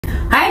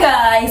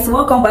Guys,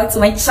 welcome back to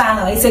my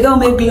channel. It's your girl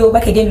Mayglow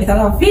back again with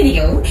another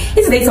video.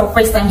 If today's your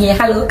first time here,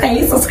 hello, can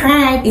you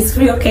subscribe? It's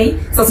free,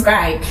 okay?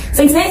 Subscribe.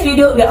 So in today's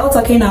video, we are all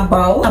talking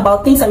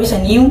about things I wish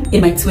I knew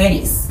in my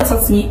 20s.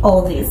 Taught me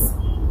all this.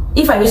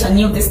 If I wish I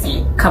knew this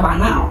thing, come on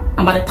now.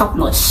 I'm at the top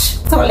notch.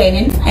 Start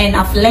learning, and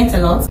I've learned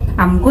a lot.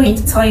 I'm going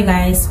to tell you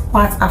guys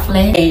what I've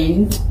learned,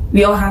 and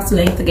we all have to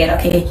learn together,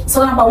 okay?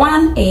 So number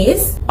one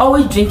is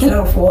always drink a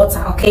lot of water,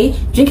 okay?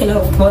 Drink a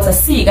lot of water.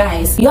 See,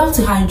 guys, you have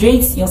to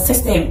hydrate your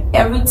system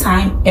every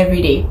time,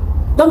 every day.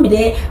 Don't be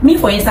there. Me,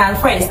 for instance,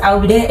 first I'll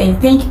be there and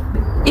think,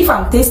 if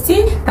I'm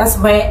thirsty, that's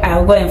where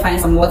I'll go and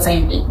find some water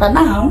in me. But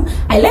now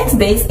I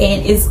learned this,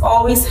 and it's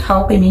always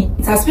helping me.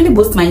 It has really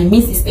boosted my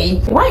immune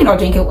system. Why you not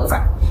drinking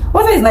water?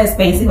 Water is not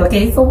expensive,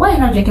 okay? So why you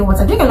not drinking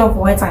water? Drink a lot of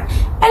water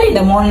early in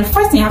the morning.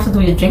 First thing you have to do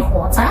is drink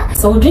water.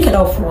 So drink a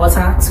lot of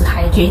water to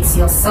hydrate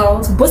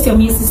yourself, to boost your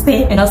immune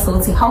system, and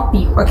also to help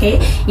you, okay?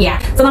 Yeah.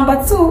 So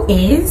number two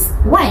is,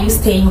 why are you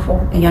staying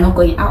home and you're not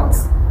going out?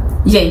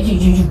 Yeah,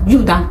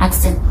 you done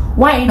asking,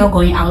 why are you not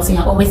going out and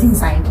you're always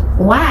inside?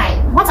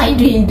 Why? What are you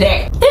doing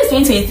there? This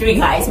is 2023,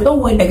 guys. We don't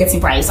want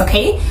negative vibes,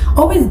 okay?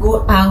 Always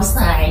go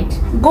outside.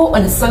 Go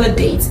on a solo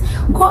date.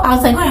 Go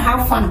outside. Go and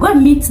have fun. Go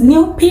and meet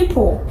new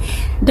people.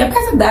 The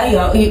person that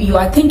you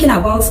are thinking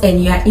about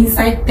and you are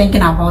inside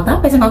thinking about,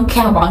 that person don't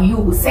care about you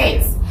who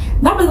says.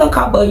 That person don't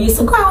care about you.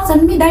 So go out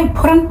and meet that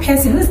important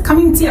person who's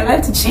coming into your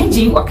life to change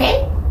you,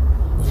 okay?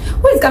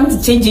 Who is coming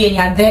to change you and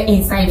you're there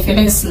inside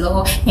feeling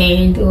slow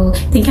and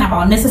thinking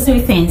about necessary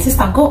things.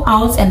 Sister, go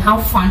out and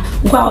have fun.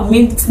 Go out,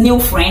 meet new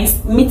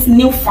friends, meet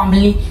new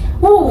family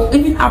who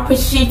even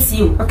appreciates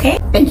you, okay?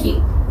 Thank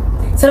you.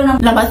 So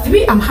number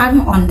three I'm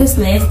having on this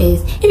list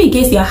is, if in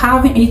case you're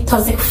having any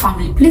toxic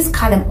family, please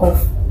cut them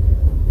off.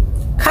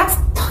 Cut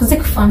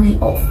toxic family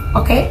off,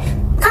 okay?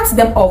 Cut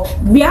them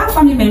off. We have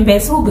family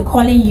members who will be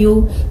calling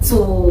you to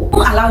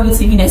allow you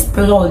to even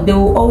explore. They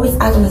will always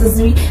ask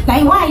unnecessary,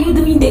 like, why are you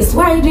doing this?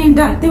 Why are you doing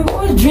that? They will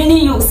always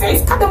draining you.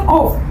 So cut them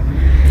off.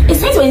 It's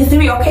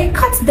 2023, okay?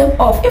 Cut them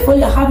off. If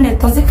you're having a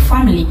toxic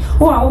family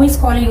who are always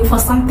calling you for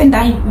something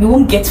that you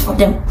won't get for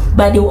them,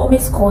 but they will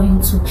always call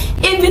you too.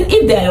 Even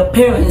if they're your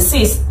parents,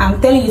 sis, I'm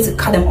telling you to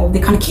cut them off.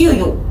 They can kill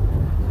you.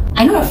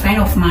 I know a friend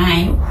of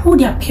mine who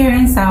their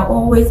parents are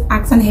always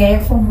asking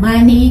her for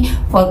money,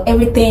 for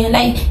everything.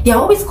 Like, they're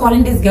always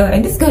calling this girl,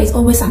 and this girl is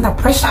always under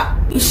pressure.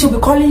 She'll be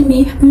calling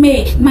me,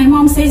 May, my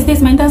mom says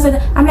this, my dad says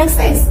that. I'm like,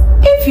 sis,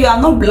 if you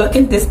are not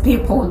blocking these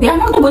people, they are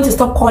not going to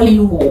stop calling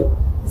you.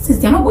 Sis,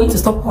 they're not going to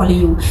stop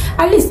calling you.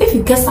 At least if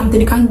you get something,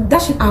 you can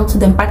dash it out to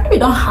them. But if you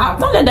don't have,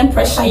 don't let them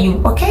pressure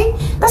you, okay?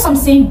 That's what I'm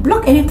saying.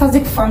 Block any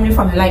toxic family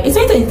from your life. It's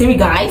 2023,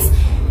 guys.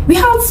 We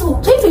have to,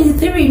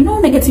 2023, no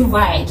negative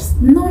vibes.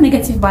 No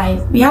negative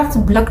vibes. We have to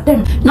block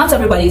them. Not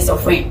everybody is your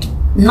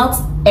friend. Not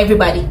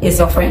everybody is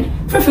your friend.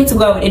 Feel free to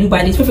go out with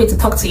anybody. Feel free to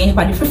talk to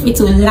anybody. Feel free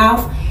to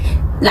laugh,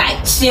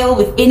 like chill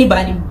with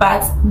anybody.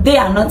 But they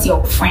are not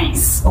your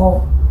friends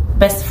or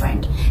best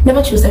friend.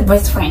 Never choose a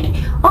best friend.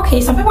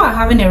 Okay, some people are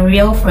having a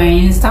real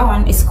friends. That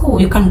one is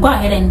cool. You can go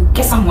ahead and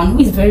get someone who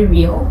is very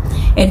real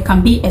and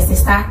can be a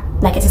sister,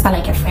 like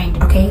a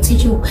friend. Okay,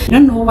 teach you. You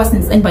don't know what's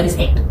in anybody's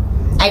head.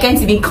 I can't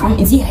even come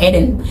into your head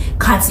and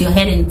cut your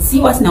head and see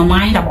what's in your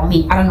mind about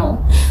me. I don't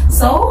know.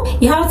 So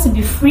you have to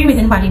be free with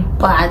anybody,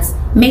 but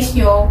make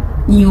sure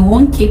you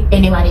won't keep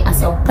anybody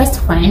as your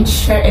best friend.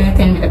 Share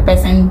anything with the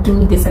person,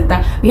 do this and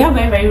that. We have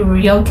very, very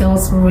real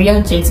girls,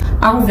 real chicks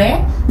out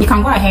there. You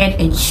can go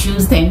ahead and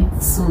choose them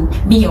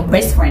to be your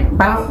best friend.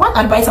 But what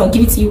advice I'll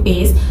give it to you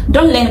is,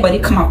 don't let anybody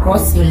come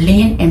across your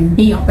lane and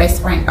be your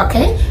best friend,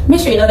 okay? Make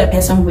sure you know the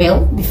person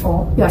well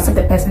before you accept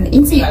the person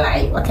into your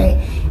life,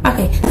 okay?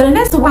 Okay, so the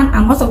next one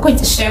I'm also going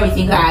to share with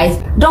you guys,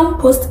 don't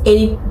post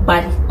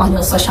anybody on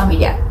your social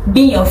media.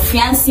 Be your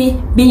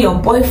fiancé, be your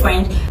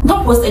boyfriend,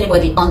 don't post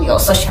anybody on your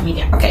social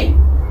media, okay?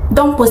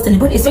 Don't post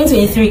anybody. It's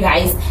 2023,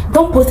 guys.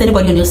 Don't post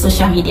anybody on your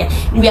social media.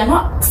 We are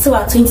not still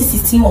at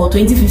 2016 or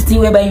 2015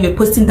 whereby you were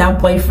posting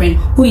that boyfriend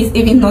who is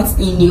even not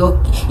in your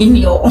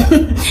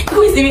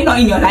who is even not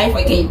in your life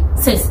again.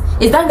 Sis,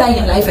 is that guy in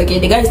your life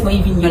again? The guy is not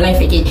even in your life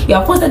again. You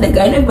have posted the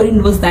guy and everybody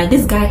knows that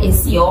this guy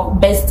is your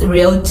best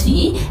real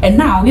G, and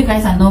now you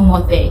guys are no more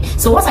there.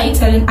 So what are you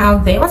telling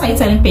out there? What are you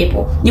telling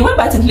people? You went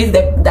back to delete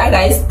that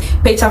guy's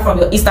picture from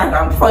your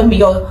Instagram, from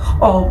your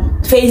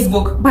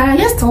Facebook, but I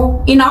just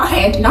thought, in our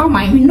head, in our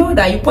mind, we know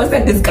that you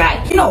posted this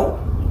guy. You know,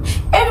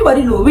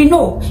 everybody know, we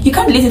know. You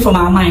can't delete it from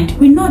our mind.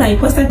 We know that you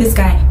posted this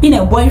guy, being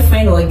a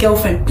boyfriend or a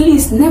girlfriend.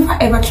 Please never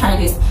ever try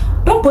this.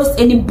 Don't post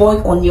any boy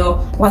on your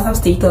WhatsApp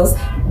status.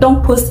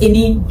 Don't post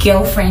any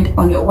girlfriend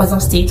on your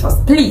WhatsApp status,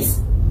 please.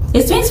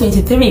 It's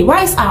 2023.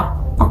 Wise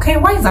up, okay?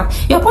 Wise up.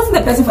 You're posting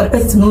the person for the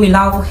person to know you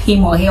love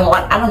him or her or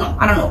what. I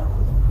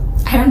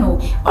don't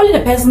know. Only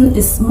the person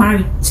is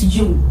married to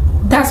you.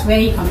 That's where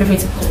you can be free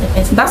to post the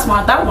person. That one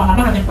I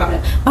don't have any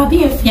problem. But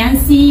be a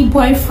fiancé,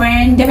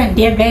 boyfriend,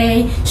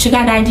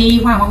 sugar daddy,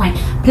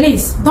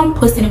 please don't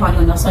post anybody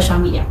on your social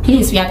media.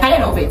 Please, we are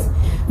tired of it.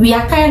 We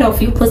are tired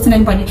of you posting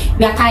anybody.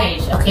 We are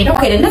tired. Okay,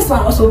 the next one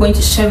also going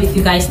to share with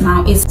you guys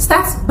now is,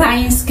 start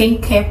buying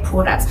skincare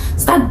products.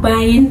 Start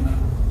buying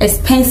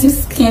expensive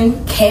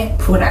skin care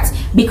products,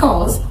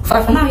 because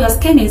for now your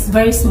skin is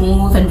very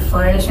smooth and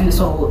fresh, and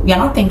so you're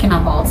not thinking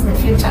about the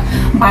future.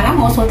 But I'm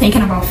also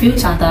thinking about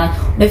future,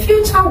 the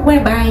future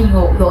whereby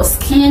your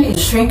skin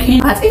is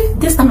shrinking. But if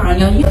this time around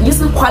you're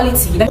using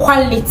quality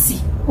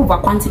over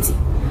quantity,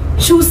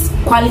 choose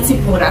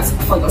quality products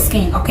for your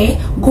skin.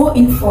 Okay, go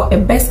in for a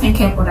best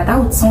skincare product that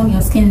would tone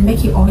your skin,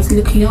 make you always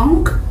look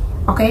young.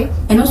 Okay,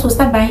 and also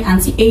start buying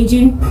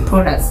anti-aging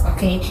products.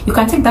 Okay, you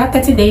can take that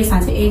 30 days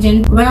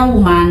anti-aging Well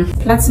Woman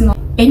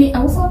Platinum. Any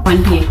also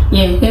one here?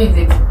 Yeah, here is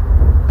it.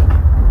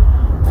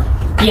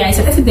 Yeah, it's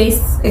a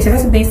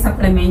 30 days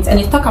supplement, and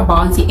it talk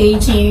about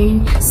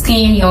anti-aging,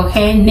 skin, your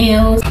hair,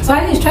 nails. So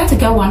at least try to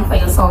get one for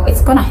yourself.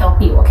 It's gonna help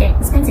you. Okay,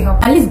 it's going to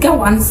help. At least get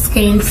one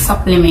skin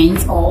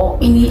supplement or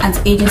any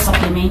anti-aging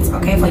supplement.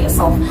 Okay, for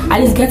yourself. At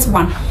least get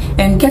one,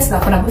 and get the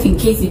affordable in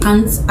case you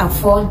can't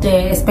afford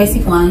the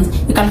expensive ones.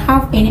 You can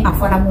have any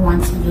affordable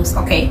ones to use.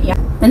 Okay, yeah.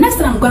 The next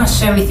thing I'm gonna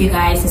share with you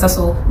guys is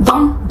also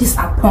don't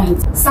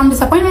disappoint. Some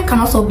disappointment can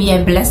also be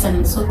a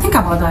blessing, so think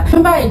about that.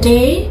 Remember a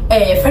day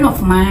a friend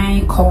of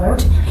mine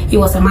called. He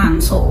was a man,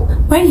 so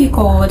when he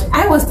called,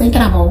 I was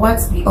thinking about what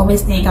we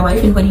always think about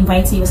if anybody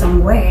invites you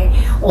somewhere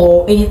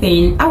or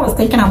anything. I was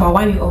thinking about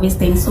why we always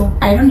think, so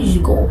I don't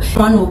usually go.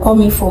 One will call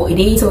me for a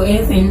date or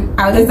anything,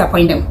 I'll just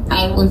disappoint them.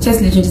 I will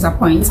just literally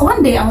disappoint. So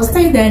one day I was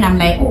staying there and I'm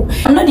like, oh,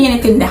 I'm not doing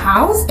anything in the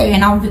house,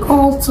 and I'll be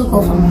called to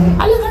go from home.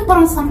 I'll just put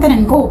on something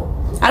and go.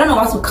 I don't know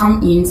what to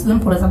come in, so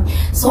don't put on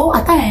something. So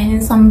at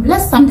times, some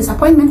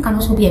disappointment can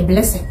also be a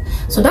blessing.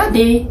 So that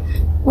day,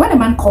 when the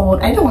man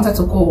called, I didn't want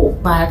to go,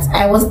 but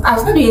I was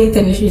not doing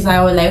anything. So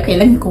I was like, okay,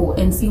 let me go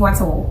and see what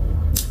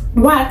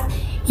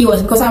he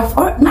was, because I've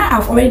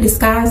already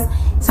discussed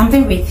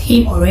something with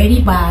him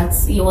already, but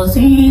he was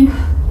doing.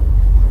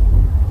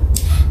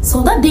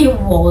 So that day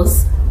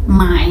was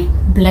my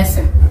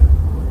blessing.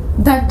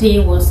 That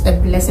day was a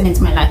blessing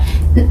into my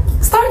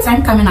life. Story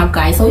time coming up,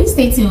 guys, so you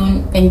stay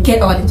tuned and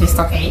get all the gist.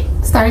 Okay,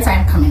 story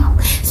time coming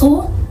up.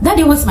 So that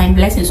day was my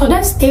blessing. So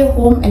don't stay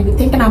home and be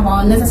thinking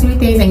about necessary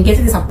things and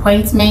getting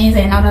disappointments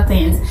and other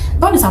things.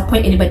 Don't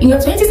disappoint anybody. In your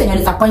 20s and you're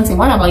disappointing,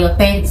 what about your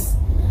 30s?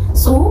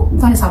 So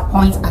don't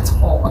disappoint at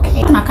all.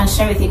 Okay, and I can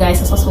share with you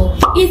guys is also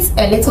eat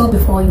a little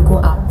before you go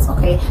out.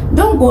 Okay,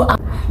 don't go out.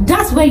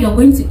 That's where you're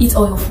going to eat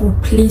all your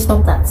food. Please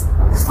stop that.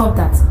 Stop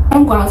that.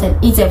 Don't go out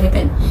and eat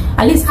everything.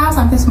 At least have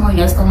something small in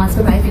your stomach,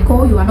 so that if you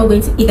go, you are not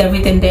going to eat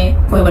everything there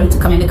for everybody to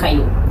come and look at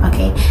you.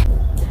 Okay.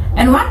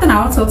 And one thing I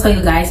want to tell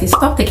you guys is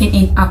stop taking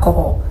in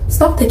alcohol.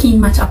 Stop taking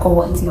much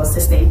alcohol into your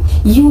system.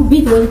 You will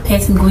be the only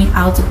person going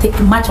out to take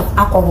much of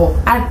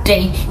alcohol. And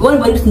then you want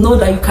everybody to know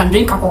that you can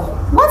drink alcohol.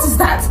 What is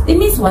that? It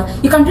means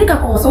what? You can drink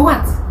alcohol, so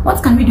what?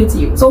 What can we do to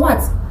you? So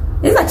what?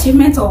 Is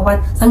achievement or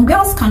what? Some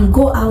girls can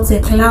go out to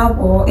a club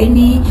or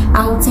any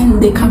outing,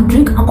 they can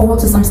drink alcohol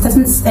to some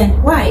certain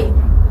extent. Why?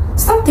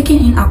 Stop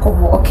taking in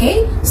alcohol,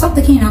 okay? Stop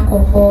taking in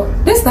alcohol.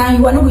 This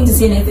time you are not going to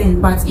see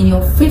anything, but in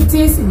your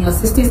 50s, in your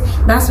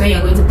 60s, that's where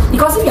you're going to.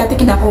 Because if you are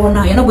taking the alcohol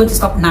now, you're not going to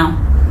stop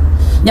now.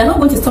 They're not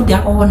going to stop the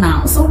alcohol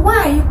now. So why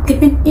are you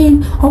keeping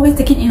in, always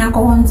taking in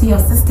alcohol into your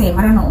system?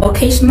 I don't know.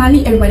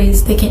 Occasionally everybody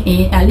is taking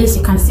in. At least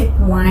you can sip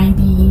wine,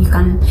 you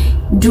can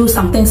do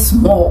something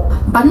small,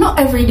 but not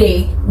every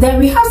day. Then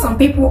we have some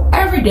people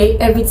every day,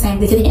 every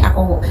time they're taking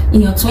alcohol.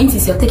 In your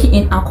 20s, you're taking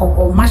in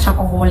alcohol, much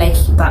alcohol like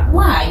that.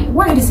 Why?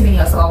 Why are you deceiving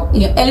yourself?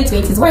 In your early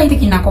 20s, why are you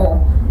taking alcohol?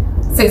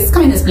 So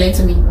come and explain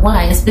to me.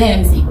 Why?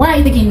 Explain to me. Why are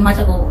you taking much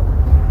alcohol?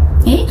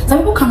 Okay? Some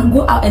people can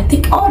go out and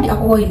take all the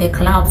alcohol in the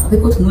club for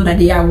people to know that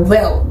they are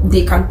well.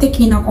 They can take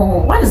in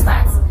alcohol. What is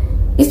that?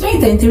 It's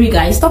 2023,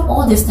 guys. Stop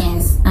all these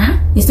things. Huh?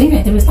 It's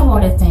 2023. Stop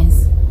all these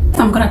things.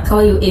 What I'm gonna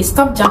tell you is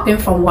stop jumping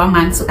from one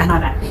man to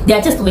another. They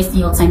are just wasting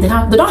your time. They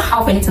don't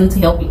have anything to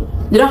help you.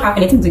 They don't have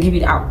anything to give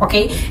you out.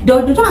 Okay? They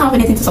don't have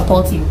anything to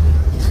support you.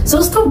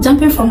 So stop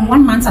jumping from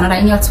one man to another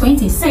in your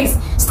 26.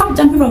 Stop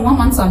jumping from one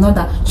man to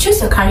another.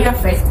 Choose your career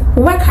first.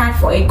 Work hard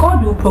for it.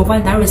 God will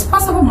provide that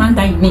responsible man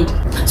that you need.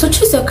 So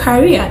choose your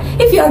career.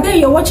 If you are there,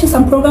 you're watching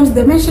some programs,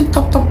 they mention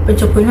top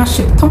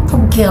entrepreneurship,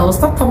 top girls,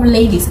 top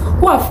ladies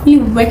who have really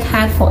worked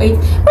hard for it.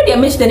 When they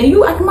mention it,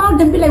 you admire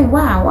them, be like,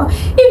 wow,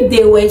 if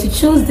they were to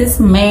choose this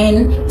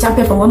man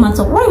jumping from one man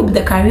to, what would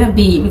the career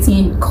be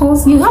between?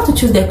 Because you have to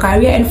choose the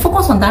career and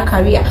focus on that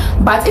career.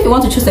 But if you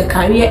want to choose a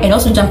career and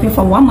also jumping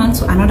from one man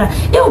to another,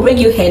 they will bring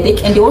you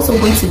headache and they're also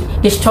going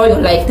to destroy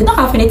your life. They don't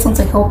have anything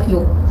to help you.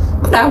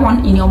 Put that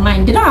one in your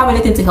mind. They don't have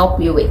anything to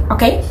help you with.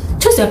 Okay,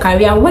 choose your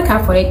career, work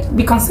hard for it,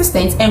 be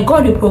consistent, and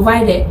God will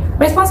provide a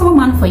responsible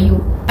man for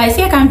you. I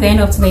see you come to the end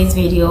of today's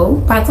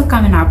video. Part 2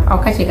 coming up.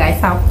 I'll catch you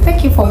guys out.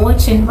 Thank you for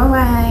watching. Bye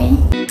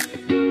bye.